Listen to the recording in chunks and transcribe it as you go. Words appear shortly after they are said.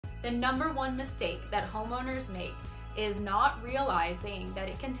The number one mistake that homeowners make is not realizing that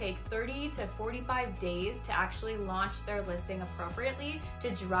it can take 30 to 45 days to actually launch their listing appropriately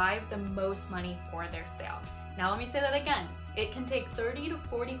to drive the most money for their sale. Now let me say that again. It can take 30 to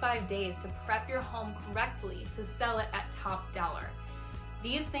 45 days to prep your home correctly to sell it at top dollar.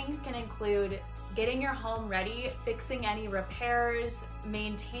 These things can include getting your home ready, fixing any repairs,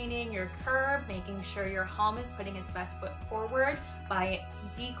 maintaining your curb, making sure your home is putting its best foot forward by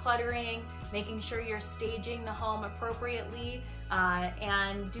decluttering, making sure you're staging the home appropriately,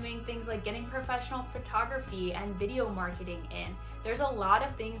 and doing things like getting professional photography and video marketing in. There's a lot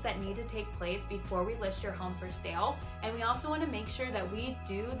of things that need to take place before we list your home for sale, and we also want to make sure that we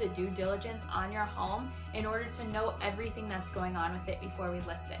do the due diligence on your home in order to know everything that's going on with it before we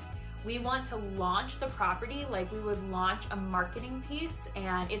list it. We want to launch the property like we would launch a marketing piece,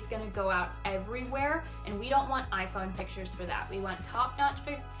 and it's going to go out everywhere, and we don't want iPhone pictures for that. We want top-notch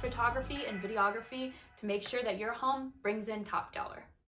photography and videography to make sure that your home brings in top dollar.